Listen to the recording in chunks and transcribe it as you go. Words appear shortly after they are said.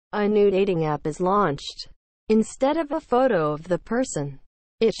A new dating app is launched. Instead of a photo of the person,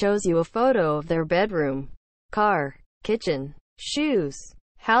 it shows you a photo of their bedroom, car, kitchen, shoes,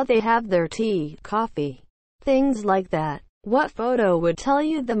 how they have their tea, coffee, things like that. What photo would tell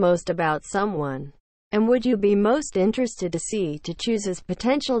you the most about someone? And would you be most interested to see to choose as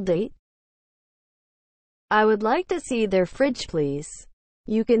potential date? I would like to see their fridge, please.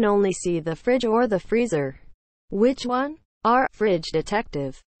 You can only see the fridge or the freezer. Which one? Our fridge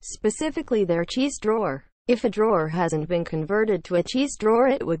detective. Specifically their cheese drawer. If a drawer hasn't been converted to a cheese drawer,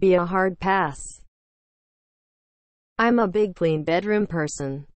 it would be a hard pass. I'm a big clean bedroom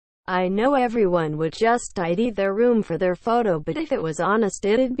person. I know everyone would just tidy their room for their photo, but if it was honest,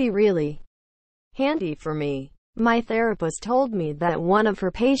 it'd be really handy for me. My therapist told me that one of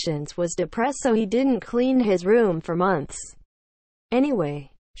her patients was depressed, so he didn't clean his room for months.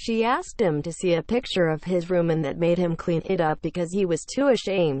 Anyway, she asked him to see a picture of his room, and that made him clean it up because he was too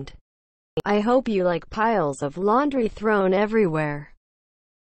ashamed. I hope you like piles of laundry thrown everywhere.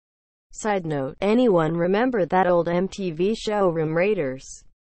 Side note, anyone remember that old MTV show Room Raiders,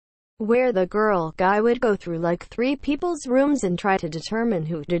 where the guy would go through like 3 people's rooms and try to determine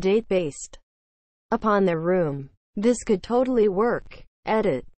who to date based upon their room? This could totally work.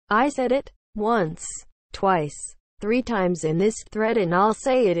 Edit. I said it once, twice, 3 times in this thread, and I'll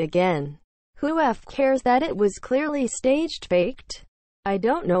say it again. Who cares that it was clearly staged, faked? I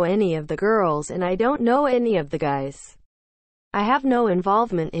don't know any of the girls and I don't know any of the guys. I have no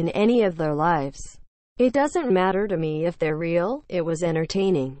involvement in any of their lives. It doesn't matter to me if they're real. It was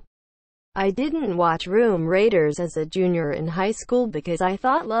entertaining. I didn't watch Room Raiders as a junior in high school because I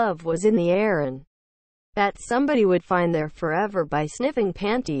thought love was in the air and that somebody would find their forever by sniffing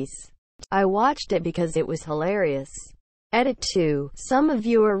panties. I watched it because it was hilarious. Edit 2. Some of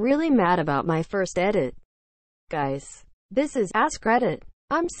you are really mad about my first edit. Guys, this is AskReddit.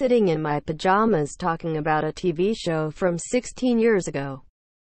 I'm sitting in my pajamas talking about a TV show from 16 years ago.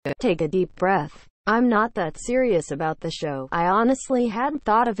 Take a deep breath. I'm not that serious about the show. I honestly hadn't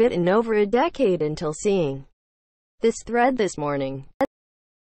thought of it in over a decade until seeing this thread this morning.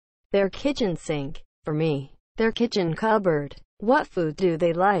 Their kitchen sink. For me, their kitchen cupboard. What food do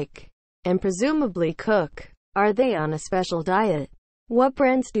they like and presumably cook? Are they on a special diet? What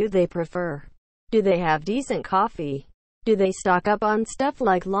brands do they prefer? Do they have decent coffee? Do they stock up on stuff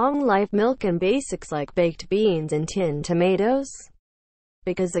like long life milk and basics like baked beans and tinned tomatoes?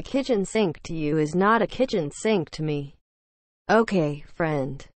 Because a kitchen sink to you is not a kitchen sink to me. Okay,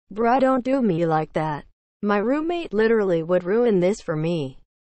 friend. Bruh, don't do me like that. My roommate literally would ruin this for me.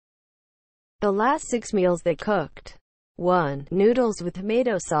 The last 6 meals they cooked. 1. Noodles with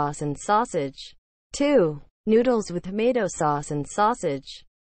tomato sauce and sausage. 2. Noodles with tomato sauce and sausage.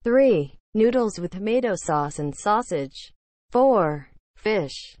 3. Noodles with tomato sauce and sausage. 4.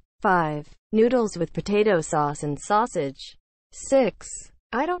 Fish. 5. Noodles with potato sauce and sausage. 6.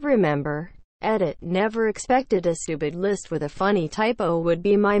 I don't remember. Edit. Never expected a stupid list with a funny typo would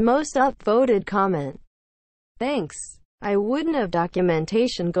be my most upvoted comment. Thanks. I wouldn't have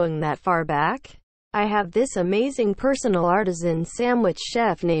documentation going that far back. I have this amazing personal artisan sandwich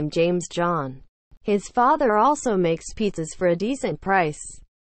chef named James John. His father also makes pizzas for a decent price.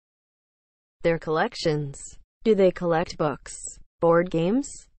 Their collections. Do they collect books, board games,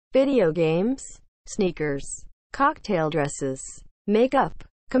 video games, sneakers, cocktail dresses, makeup,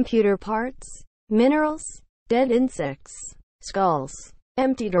 computer parts, minerals, dead insects, skulls,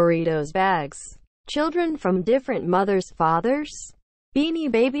 empty Doritos bags, children from different mothers, fathers,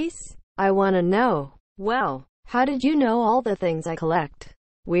 Beanie Babies? I wanna know. Well, how did you know all the things I collect?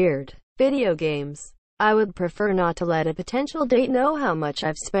 Weird. Video games. I would prefer not to let a potential date know how much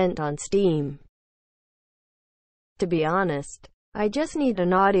I've spent on Steam. To be honest, I just need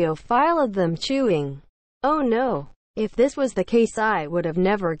an audio file of them chewing. Oh no. If this was the case, I would have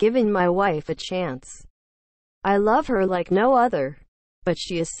never given my wife a chance. I love her like no other, but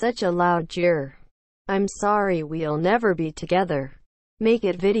she is such a loud cheer. I'm sorry, we'll never be together. Make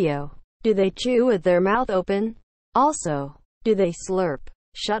it video. Do they chew with their mouth open? Also, do they slurp,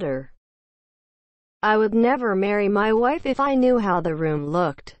 shudder? I would never marry my wife if I knew how the room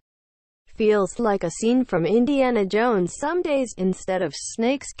looked. Feels like a scene from Indiana Jones some days. Instead of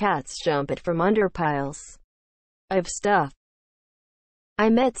snakes, cats jump it from under piles of stuff. I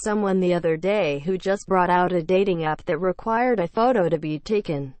met someone the other day who just brought out a dating app that required a photo to be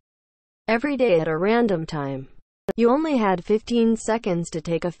taken every day at a random time. You only had 15 seconds to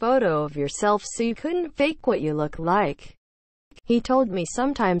take a photo of yourself, so you couldn't fake what you look like. He told me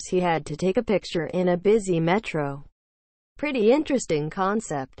sometimes he had to take a picture in a busy metro. Pretty interesting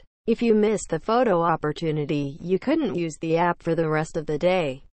concept. If you missed the photo opportunity, you couldn't use the app for the rest of the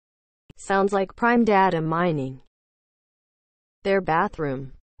day. Sounds like prime data mining. Their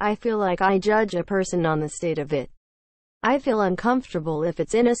bathroom. I feel like I judge a person on the state of it. I feel uncomfortable if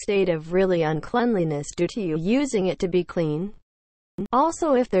it's in a state of really uncleanliness due to you using it to be clean.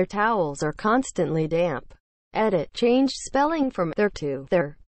 Also if their towels are constantly damp. Edit. Change spelling from their to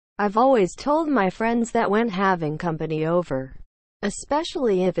their. I've always told my friends that when having company over,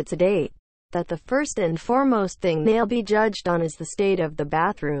 especially if it's a date, that the first and foremost thing they'll be judged on is the state of the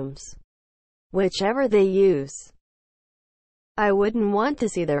bathrooms, whichever they use. I wouldn't want to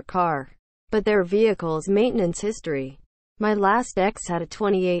see their car, but their vehicle's maintenance history. My last ex had a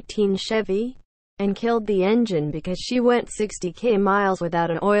 2018 Chevy, and killed the engine because she went 60k miles without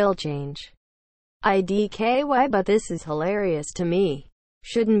an oil change. IDKY, but this is hilarious to me.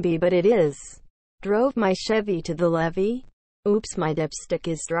 Shouldn't be, but it is. Drove my Chevy to the levee. Oops, my dipstick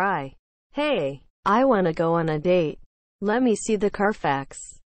is dry. Hey, I wanna go on a date. Let me see the Carfax.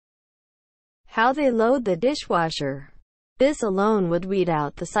 How they load the dishwasher. This alone would weed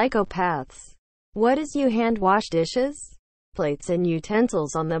out the psychopaths. What is you hand wash dishes? Plates and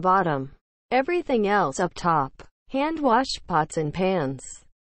utensils on the bottom. Everything else up top. Hand wash pots and pans.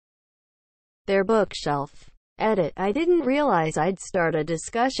 Their bookshelf. Edit. I didn't realize I'd start a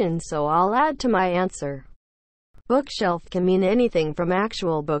discussion, so I'll add to my answer. Bookshelf can mean anything from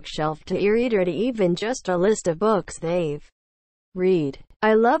actual bookshelf to e-reader to even just a list of books they've read.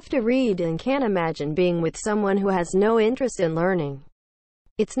 I love to read and can't imagine being with someone who has no interest in learning.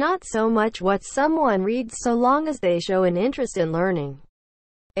 It's not so much what someone reads so long as they show an interest in learning,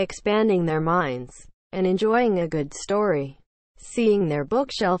 expanding their minds, and enjoying a good story. Seeing their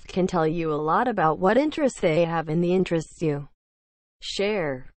bookshelf can tell you a lot about what interests they have and the interests you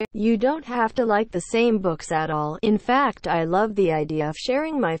share. You don't have to like the same books at all. In fact, I love the idea of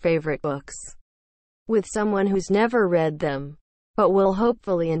sharing my favorite books with someone who's never read them, but will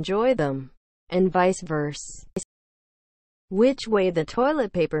hopefully enjoy them, and vice versa. Which way the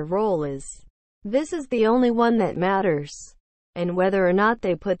toilet paper roll is. This is the only one that matters, and whether or not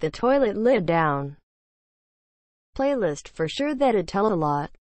they put the toilet lid down. Playlist for sure, that'd tell a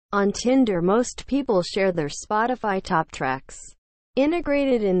lot. On Tinder, most people share their Spotify top tracks.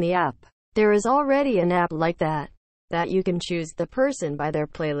 Integrated in the app. There is already an app like that you can choose the person by their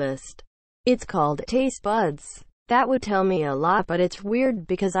playlist. It's called Taste Buds. That would tell me a lot, but it's weird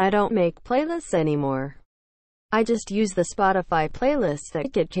because I don't make playlists anymore. I just use the Spotify playlists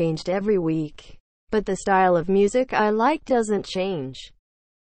that get changed every week. But the style of music I like doesn't change.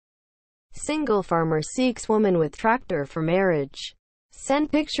 Single farmer seeks woman with tractor for marriage.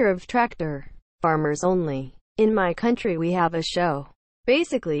 Send picture of tractor. Farmers only. In my country we have a show,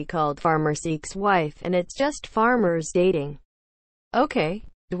 basically called Farmer Seeks Wife, and it's just farmers dating. Okay,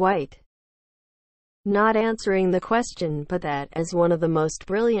 Dwight. Not answering the question, but that is one of the most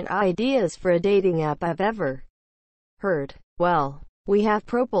brilliant ideas for a dating app I've ever heard. Well, we have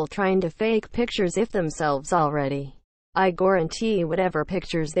people trying to fake pictures if themselves already. I guarantee whatever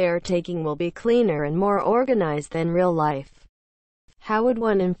pictures they're taking will be cleaner and more organized than real life. How would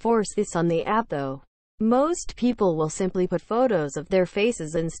one enforce this on the app though? Most people will simply put photos of their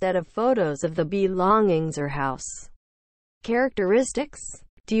faces instead of photos of the belongings or house. Characteristics?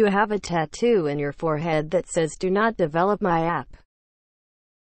 Do you have a tattoo in your forehead that says "Do not develop my app"?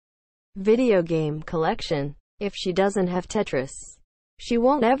 Video game collection. If she doesn't have Tetris, she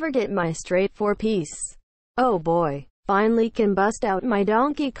won't ever get my straight 4-piece. Oh boy, finally can bust out my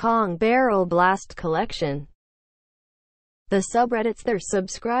Donkey Kong Barrel Blast collection. The subreddits they're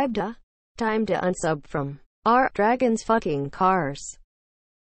subscribed to. Time to unsub from. Are dragons fucking cars?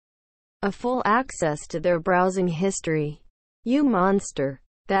 A full access to their browsing history. You monster.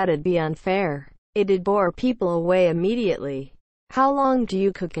 That'd be unfair. It'd bore people away immediately. How long do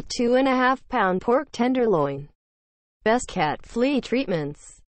you cook a 2.5-pound pork tenderloin? Best cat flea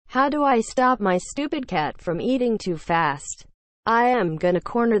treatments. How do I stop my stupid cat from eating too fast? I am gonna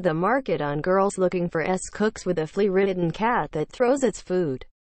corner the market on girls looking for cooks with a flea-ridden cat that throws its food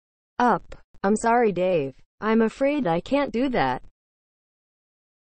up. I'm sorry, Dave. I'm afraid I can't do that.